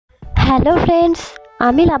Hello friends,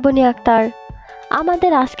 আমি লাবণী আক্তার।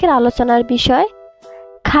 আমাদের আজকের আলোচনার বিষয়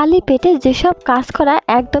খালি পেটে যেসব কাজ করা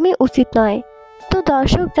একদমই উচিত নয়। তো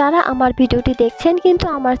দর্শক, যারা আমার ভিডিওটি দেখছেন কিন্তু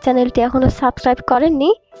আমার চ্যানেলটি এখনও সাবস্ক্রাইব করেননি,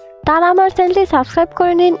 তারা আমার চ্যানেলটি সাবস্ক্রাইব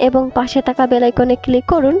করে নিন এবং পাশে থাকা বেল আইকনে ক্লিক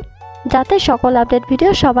করুন, যাতে সকল আপডেট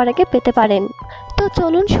ভিডিও সবার আগে পেতে পারেন। তো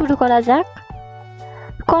চলুন শুরু করা যাক।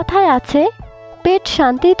 কথায় আছে, পেট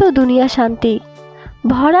শান্তি তো দুনিয়া শান্তি।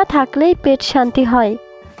 ভরা থাকলেই পেট শান্তি হয়,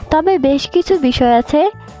 তবে বেশ কিছু বিষয় আছে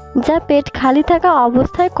যা পেট খালি থাকা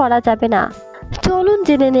অবস্থায় করা যাবে না। চলুন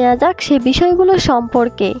জেনে নেওয়া যাক সে বিষয়গুলো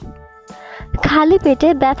সম্পর্কে। খালি পেটে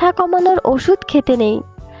ব্যথা কমানোর ওষুধ খেতে নেই।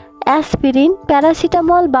 অ্যাসপিরিন,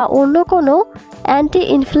 প্যারাসিটামল বা অন্য কোনো অ্যান্টি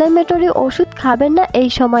ইনফ্ল্যামেটরি ওষুধ খাবেন না এই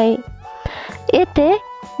সময়ে। এতে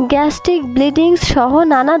গ্যাস্ট্রিক, ব্লিডিং সহ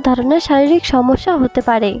নানা ধরনের শারীরিক সমস্যা হতে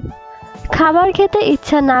পারে। খাবার খেতে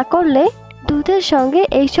ইচ্ছা না করলে দুধের সঙ্গে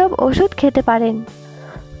এইসব ওষুধ খেতে পারেন।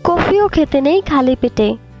 কফিও খেতে নেই খালি পেটে।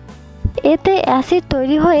 এতে অ্যাসিড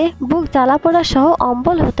তৈরি হয়ে বুক জ্বালাপোড়া সহ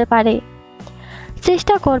অম্বল হতে পারে।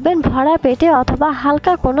 চেষ্টা করবেন ভরা পেটে অথবা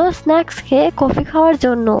হালকা কোনো স্ন্যাক্স খেয়ে কফি খাওয়ার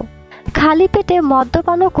জন্য। খালি পেটে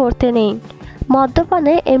মদ্যপানও করতে নেই।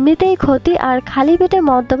 মদ্যপানে এমনিতেই ক্ষতি, আর খালি পেটে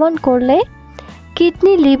মদ্যপান করলে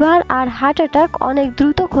কিডনি, লিভার আর হার্ট অ্যাটাক অনেক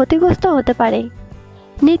দ্রুত ক্ষতিগ্রস্ত হতে পারে।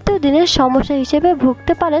 নিত্যদিনের সমস্যা হিসেবে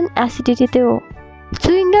ভুগতে পারেন অ্যাসিডিটিতেও।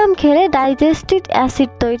 চুইংগাম খেলে ডাইজেস্টিভ অ্যাসিড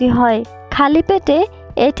তৈরি হয়। খালি পেটে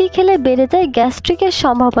এটি খেলে বেড়ে যায় গ্যাস্ট্রিকের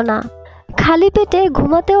সম্ভাবনা। খালি পেটে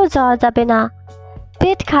ঘুমাতেও যাওয়া যাবে না।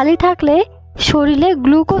 পেট খালি থাকলে শরীরে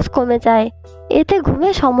গ্লুকোজ কমে যায়, এতে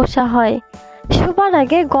ঘুমে সমস্যা হয়। শোবার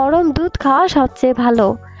আগে গরম দুধ খাওয়া সবচেয়ে ভালো।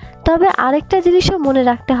 তবে আরেকটা জিনিসও মনে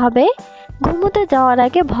রাখতে হবে, ঘুমোতে যাওয়ার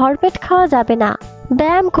আগে ভরপেট খাওয়া যাবে না।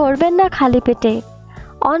 ব্যায়াম করবেন না খালি পেটে।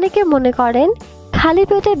 অনেকে মনে করেন খালি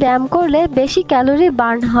পেটে ব্যায়াম করলে বেশি ক্যালোরি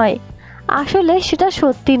বার্ন হয়। আসলে সেটা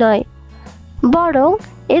সত্যি নয়, বরং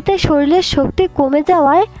এতে শরীরের শক্তি কমে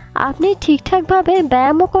যাওয়ায় আপনি ঠিকঠাকভাবে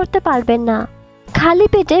ব্যায়ামও করতে পারবেন না। খালি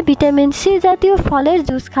পেটে ভিটামিন সি জাতীয় ফলের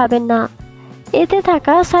জুস খাবেন না। এতে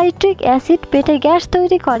থাকা সাইট্রিক অ্যাসিড পেটে গ্যাস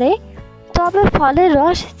তৈরি করে। তবে ফলের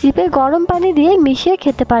রস চিপে গরম পানি দিয়ে মিশিয়ে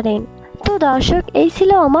খেতে পারেন। তো দর্শক, এই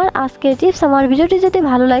ছিল আমার আজকের টিপস। আমার ভিডিওটি যদি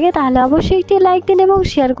ভালো লাগে তাহলে অবশ্যই একটি লাইক দিন এবং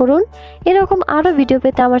শেয়ার করুন। এরকম আরও ভিডিও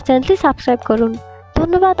পেতে আমার চ্যানেলটি সাবস্ক্রাইব করুন।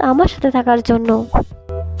 ধন্যবাদ আমার সাথে থাকার জন্য।